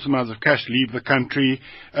enormous amounts of cash leave the country.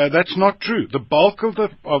 That's not true. The bulk of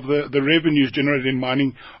the revenues generated in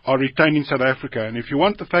mining are retained in South Africa. And if you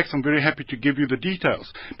want the facts, I'm very happy to give you the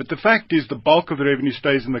details. But the fact is the bulk of the revenue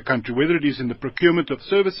stays in the country, whether it is in the procurement of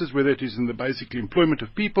services, whether it is in the basic employment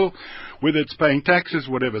of people, whether it's paying taxes,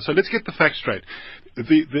 whatever. So let's get the facts straight.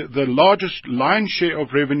 The largest lion's share of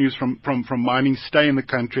revenues from mining stay in the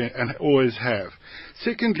country and always have.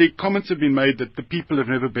 Secondly, comments have been made that the people have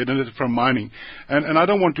never benefited from mining. And I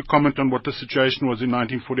don't want to comment on what the situation was in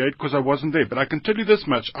 1948 because I wasn't there. But I can tell you this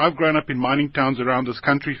much. I've grown up in mining towns around this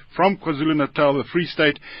country, from KwaZulu-Natal, the Free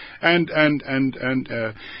State, and in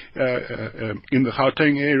the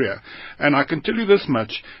Gauteng area. And I can tell you this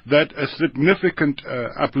much, that a significant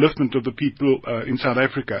upliftment of the people in South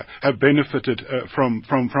Africa have benefited from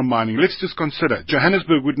mining. Let's just consider,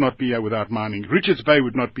 Johannesburg would not be here without mining. Richards Bay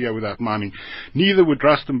would not be here without mining. Neither would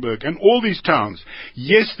Rustenburg, and all these towns.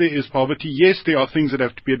 Yes, there is poverty. Yes, there are things that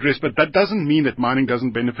have to be addressed, but that doesn't mean that mining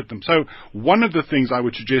doesn't benefit them. So one of the things I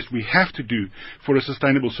would suggest we have to do for a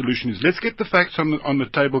sustainable solution is let's get the facts on the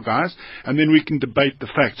table, guys, and then we can debate the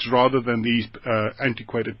facts rather than these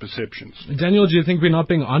antiquated perceptions. Daniel, do you think we're not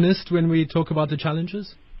being honest when we talk about the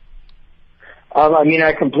challenges?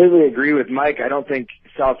 I completely agree with Mike. I don't think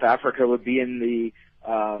South Africa would be in the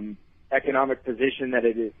economic position that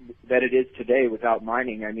it is today without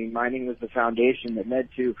mining. Mining was the foundation that led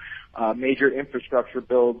to major infrastructure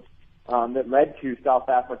builds that led to South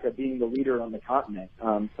Africa being the leader on the continent.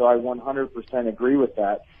 So I 100% agree with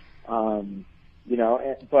that.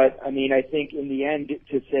 But I think in the end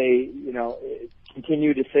to say,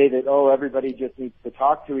 continue to say that, everybody just needs to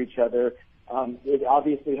talk to each other, it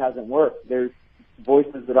obviously hasn't worked. There's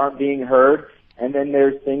voices that aren't being heard, and then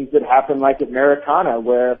there's things that happen like at Marikana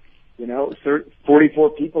where 44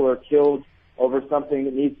 people are killed over something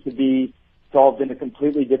that needs to be solved in a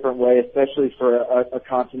completely different way, especially for a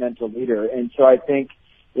continental leader. And so I think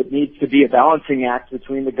it needs to be a balancing act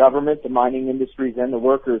between the government, the mining industries, and the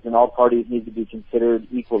workers, and all parties need to be considered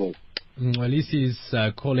equally. Mwalisi is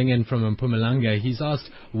calling in from Mpumalanga. He's asked,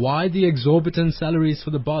 why the exorbitant salaries for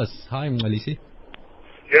the boss? Hi, Mwalisi.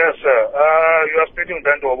 Yes, sir. You are speaking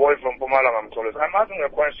then to a boy from Mpumalanga. I'm asking a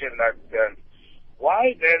question that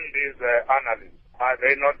why then these analysts, are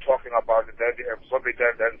they not talking about the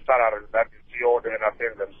exorbitant and salaries that the CEO then are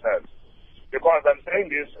paying themselves? Because I'm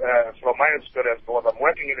saying this from my experience, because I'm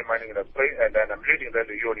working in the mining industry and then I'm leading then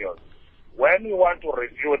the union. When you want to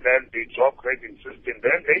review then the job grading system,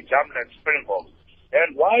 then they jump like springboks.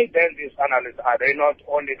 And why then these analysts, are they not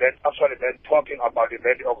only then actually then talking about the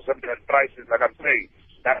very exorbitant prices, like I'm saying,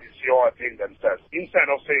 that is your thing themselves, instead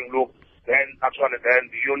of saying, look, then actually then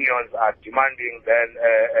the unions are demanding then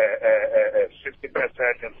 60%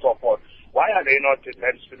 and so forth. Why are they not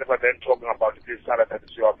then talking about these salaries that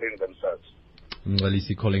you are paying themselves?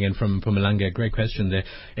 Mwalisi calling in from Mpumalanga. Great question there.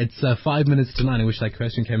 It's 5 minutes to 9. I wish that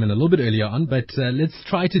question came in a little bit earlier on, but let's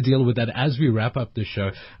try to deal with that as we wrap up the show.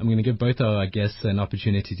 I'm going to give both our guests an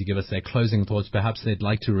opportunity to give us their closing thoughts. Perhaps they'd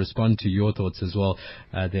like to respond to your thoughts as well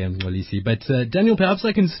there, Mwalisi. But Daniel, perhaps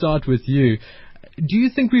I can start with you. Do you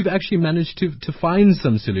think we've actually managed to find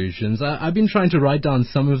some solutions? I've been trying to write down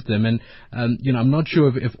some of them, and I'm not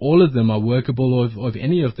sure if all of them are workable or if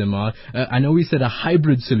any of them are. I know we said a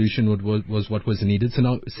hybrid solution was what was needed, so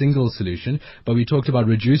not a single solution. But we talked about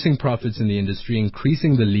reducing profits in the industry,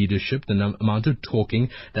 increasing the leadership, the amount of talking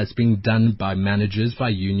that's being done by managers, by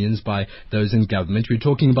unions, by those in government. We're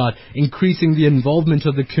talking about increasing the involvement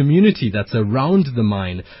of the community that's around the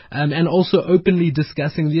mine, and also openly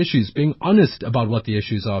discussing the issues, being honest about what the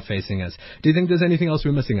issues are facing us. Do you think there's anything else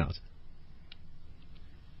we're missing out?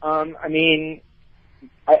 I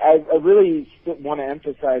really want to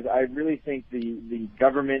emphasize, I really think the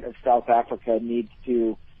government of South Africa needs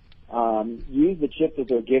to use the chip that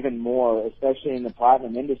they're given more, especially in the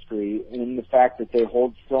platinum industry, in the fact that they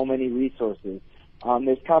hold so many resources.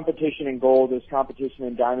 There's competition in gold, there's competition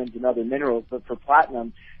in diamonds and other minerals, but for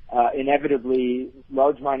platinum, inevitably,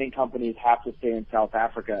 large mining companies have to stay in South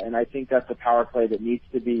Africa, and I think that's a power play that needs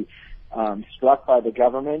to be struck by the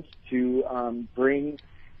government to bring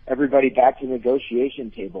everybody back to the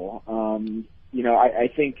negotiation table. I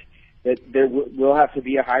think that there will have to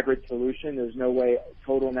be a hybrid solution. There's no way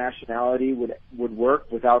total nationality would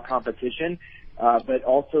work without competition. But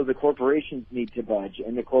also the corporations need to budge,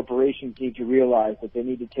 and the corporations need to realize that they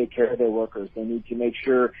need to take care of their workers. They need to make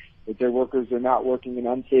sure that their workers are not working in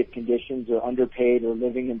unsafe conditions or underpaid or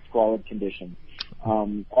living in squalid conditions.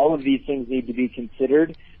 All of these things need to be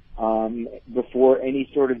considered before any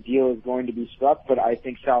sort of deal is going to be struck. But I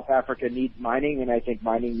think South Africa needs mining, and I think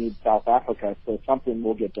mining needs South Africa, so something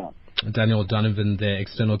will get done. Daniel Donovan, the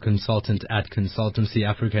external consultant at Consultancy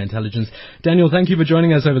Africa Intelligence. Daniel, thank you for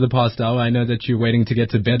joining us over the past hour. I know that you're waiting to get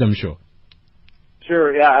to bed, I'm sure.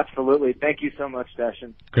 Sure, yeah, absolutely. Thank you so much,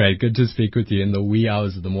 Dashan. Great, good to speak with you in the wee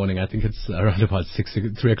hours of the morning. I think it's around about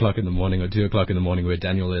 3 o'clock in the morning or 2 o'clock in the morning where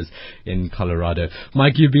Daniel is in Colorado.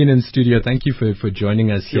 Mike, you've been in studio. Thank you for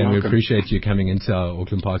joining us here, and we appreciate you coming into our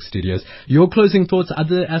Auckland Park studios. Your closing thoughts,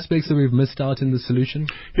 other aspects that we've missed out in the solution?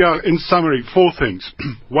 Yeah, in summary, 4 things.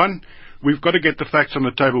 1, we've got to get the facts on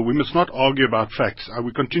the table. We must not argue about facts.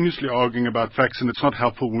 We're continuously arguing about facts, and it's not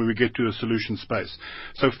helpful when we get to the solution space.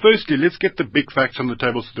 So firstly, let's get the big facts on the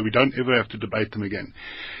table so that we don't ever have to debate them again.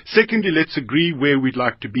 Secondly, let's agree where we'd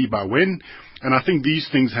like to be by when. And I think these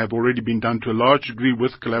things have already been done to a large degree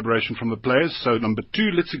with collaboration from the players. So number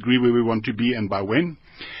 2, let's agree where we want to be and by when.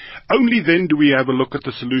 Only then do we have a look at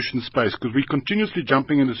the solution space, because we're continuously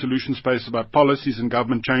jumping in the solution space about policies and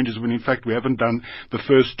government changes when in fact we haven't done the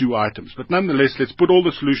first 2 items. But nonetheless, let's put all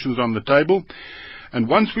the solutions on the table. And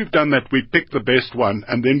once we've done that, we pick the best one,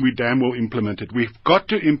 and then we damn well implement it. We've got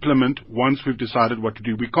to implement once we've decided what to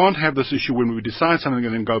do. We can't have this issue when we decide something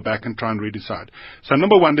and then go back and try and redecide. So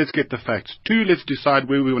number 1, let's get the facts. 2, let's decide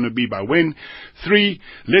where we want to be by when. 3,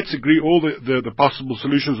 let's agree all the possible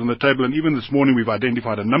solutions on the table. And even this morning, we've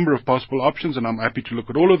identified a number of possible options, and I'm happy to look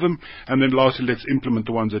at all of them. And then lastly, let's implement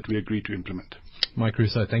the ones that we agree to implement. Mike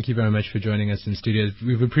Rousseau, thank you very much for joining us in studio.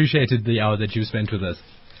 We've appreciated the hour that you spent with us.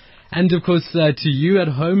 And, of course, to you at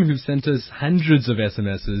home who've sent us hundreds of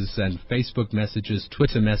SMSs and Facebook messages,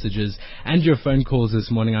 Twitter messages, and your phone calls this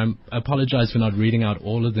morning. I apologize for not reading out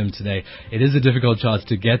all of them today. It is a difficult task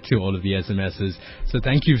to get to all of the SMSs. So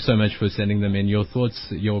thank you so much for sending them in. Your thoughts,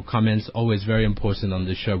 your comments, always very important on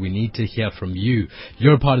the show. We need to hear from you.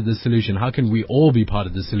 You're part of the solution. How can we all be part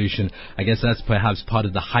of the solution? I guess that's perhaps part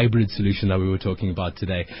of the hybrid solution that we were talking about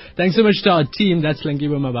today. Thanks so much to our team. That's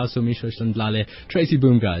Lengiwe Mabaso, Misho Shandlale, Tracy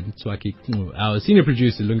Boomgard, our senior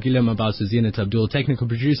producer, Lungile Mabaso, Zenit Abdul, technical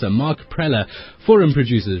producer, Mark Preller, forum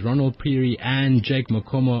producers, Ronald Peary and Jake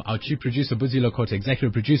Makomo, our chief producer, Buzi Lokota,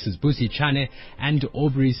 executive producers, Busi Chane and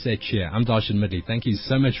Aubrey Sechia. I'm Darshan Midley. Thank you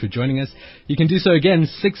so much for joining us. You can do so again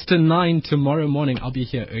 6 to 9 tomorrow morning. I'll be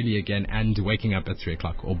here early again and waking up at 3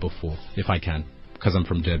 o'clock or before, if I can, because I'm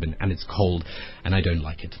from Durban and it's cold and I don't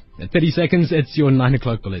like it. At 30 seconds, it's your 9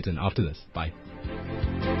 o'clock bulletin. After this, bye.